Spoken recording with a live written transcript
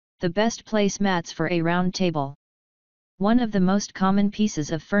The best placemats for a round table. One of the most common pieces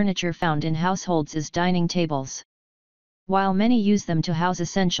of furniture found in households is dining tables. While many use them to house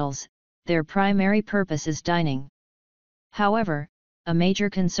essentials, their primary purpose is dining. However, a major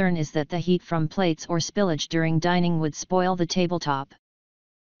concern is that the heat from plates or spillage during dining would spoil the tabletop.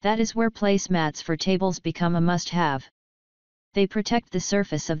 That is where placemats for tables become a must-have. They protect the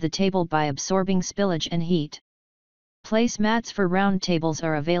surface of the table by absorbing spillage and heat. Placemats for round tables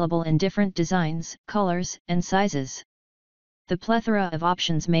are available in different designs, colors, and sizes. The plethora of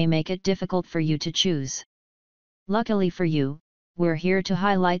options may make it difficult for you to choose. Luckily for you, we're here to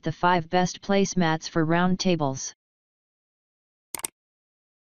highlight the 5 best placemats for round tables.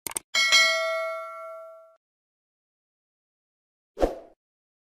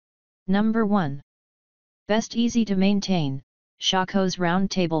 Number 1. Best easy to maintain, SHACOS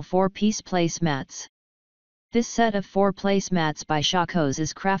Round Table 4-Piece Placemats. This set of 4 placemats by SHACOS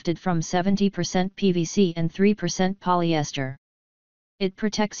is crafted from 70% PVC and 3% polyester. It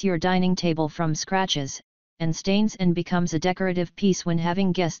protects your dining table from scratches and stains and becomes a decorative piece when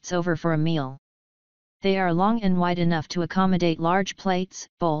having guests over for a meal. They are long and wide enough to accommodate large plates,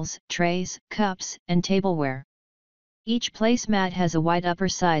 bowls, trays, cups, and tableware. Each placemat has a wide upper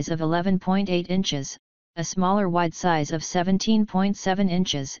size of 11.8 inches, a smaller wide size of 17.7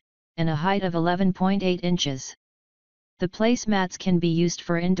 inches, and a height of 11.8 inches. The placemats can be used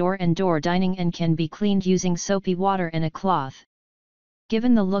for indoor and door dining and can be cleaned using soapy water and a cloth.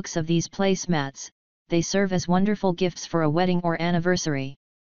 Given the looks of these placemats, they serve as wonderful gifts for a wedding or anniversary.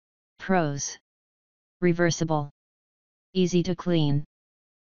 Pros: reversible, easy to clean,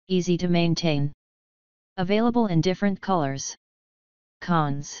 easy to maintain. Available in different colors.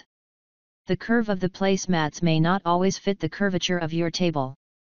 Cons: the curve of the placemats may not always fit the curvature of your table.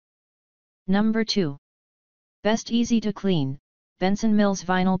 Number 2. Best easy to clean, Benson Mills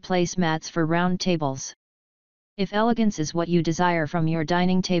Vinyl Placemats for Round Tables. If elegance is what you desire from your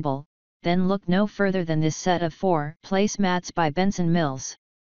dining table, then look no further than this set of 4 placemats by Benson Mills.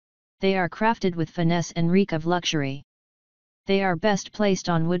 They are crafted with finesse and reek of luxury. They are best placed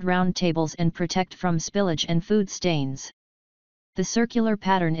on wood round tables and protect from spillage and food stains. The circular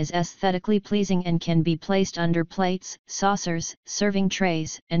pattern is aesthetically pleasing and can be placed under plates, saucers, serving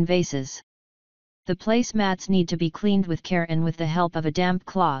trays, and vases. The placemats need to be cleaned with care and with the help of a damp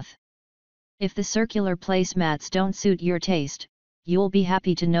cloth. If the circular placemats don't suit your taste, you'll be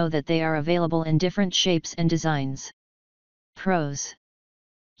happy to know that they are available in different shapes and designs. Pros: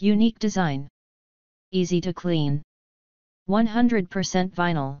 unique design, easy to clean, 100%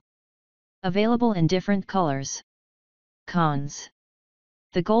 vinyl, available in different colors. Cons: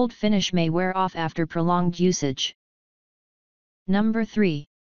 the gold finish may wear off after prolonged usage. Number 3.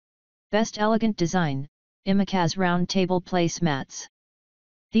 Best elegant design, IMMOKAZ Round Table Placemats.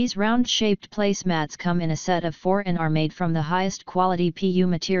 These round-shaped placemats come in a set of 4 and are made from the highest quality PU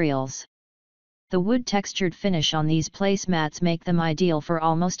materials. The wood-textured finish on these placemats make them ideal for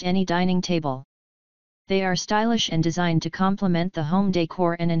almost any dining table. They are stylish and designed to complement the home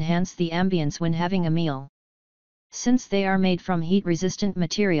decor and enhance the ambience when having a meal. Since they are made from heat-resistant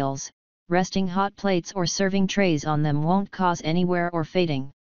materials, resting hot plates or serving trays on them won't cause any wear or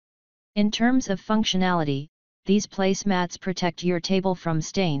fading. In terms of functionality, these placemats protect your table from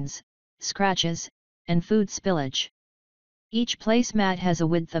stains, scratches, and food spillage. Each placemat has a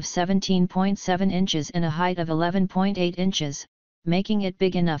width of 17.7 inches and a height of 11.8 inches, making it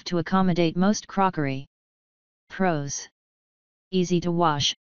big enough to accommodate most crockery. Pros: easy to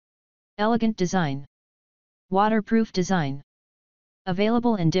wash, elegant design, waterproof design.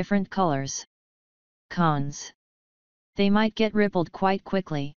 Available in different colors. Cons: they might get rippled quite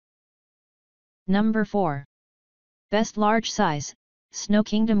quickly. Number 4. Best large size,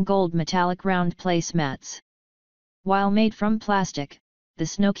 Snowkingdom Gold Metallic Round Placemats. While made from plastic, the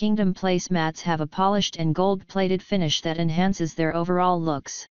Snowkingdom placemats have a polished and gold-plated finish that enhances their overall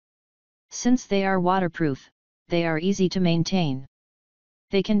looks. Since they are waterproof, they are easy to maintain.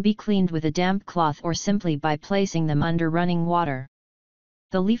 They can be cleaned with a damp cloth or simply by placing them under running water.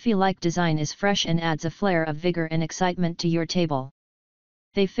 The leafy-like design is fresh and adds a flair of vigor and excitement to your table.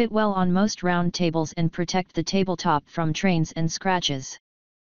 They fit well on most round tables and protect the tabletop from trains and scratches.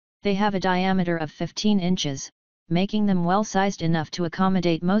 They have a diameter of 15 inches, making them well-sized enough to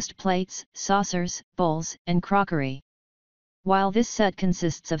accommodate most plates, saucers, bowls, and crockery. While this set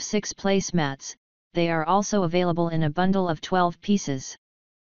consists of 6 placemats, they are also available in a bundle of 12 pieces.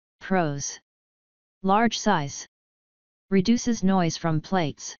 Pros: large size, reduces noise from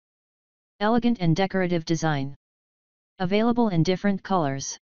plates, elegant and decorative design. Available in different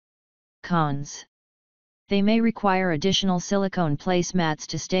colors. Cons: They may require additional silicone placemats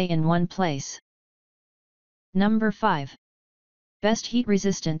to stay in one place. Number 5. Best heat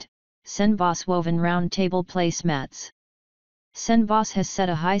resistant, CENBOSS woven round table placemats. CENBOSS has set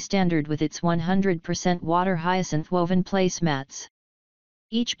a high standard with its 100% water hyacinth woven placemats.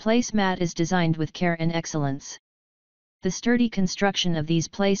 Each placemat is designed with care and excellence. The sturdy construction of these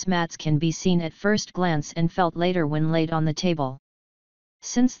placemats can be seen at first glance and felt later when laid on the table.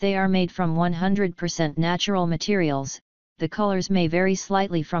 Since they are made from 100% natural materials, the colors may vary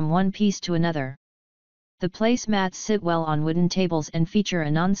slightly from one piece to another. The placemats sit well on wooden tables and feature a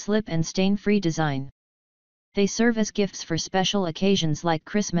non-slip and stain-free design. They serve as gifts for special occasions like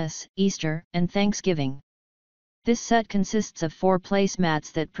Christmas, Easter, and Thanksgiving. This set consists of 4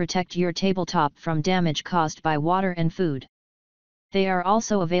 placemats that protect your tabletop from damage caused by water and food. They are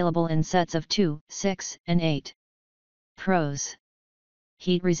also available in sets of 2, 6, and 8. Pros: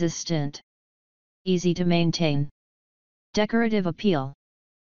 heat resistant, easy to maintain, decorative appeal.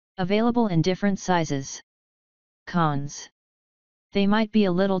 Available in different sizes. Cons: they might be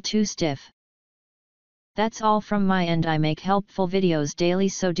a little too stiff. That's all from my end. I make helpful videos daily,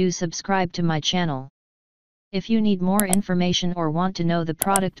 so do subscribe to my channel. If you need more information or want to know the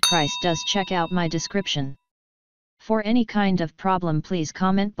product price, does check out my description. For any kind of problem, please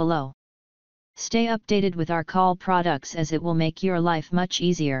comment below. Stay updated with our call products, as it will make your life much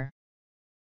easier.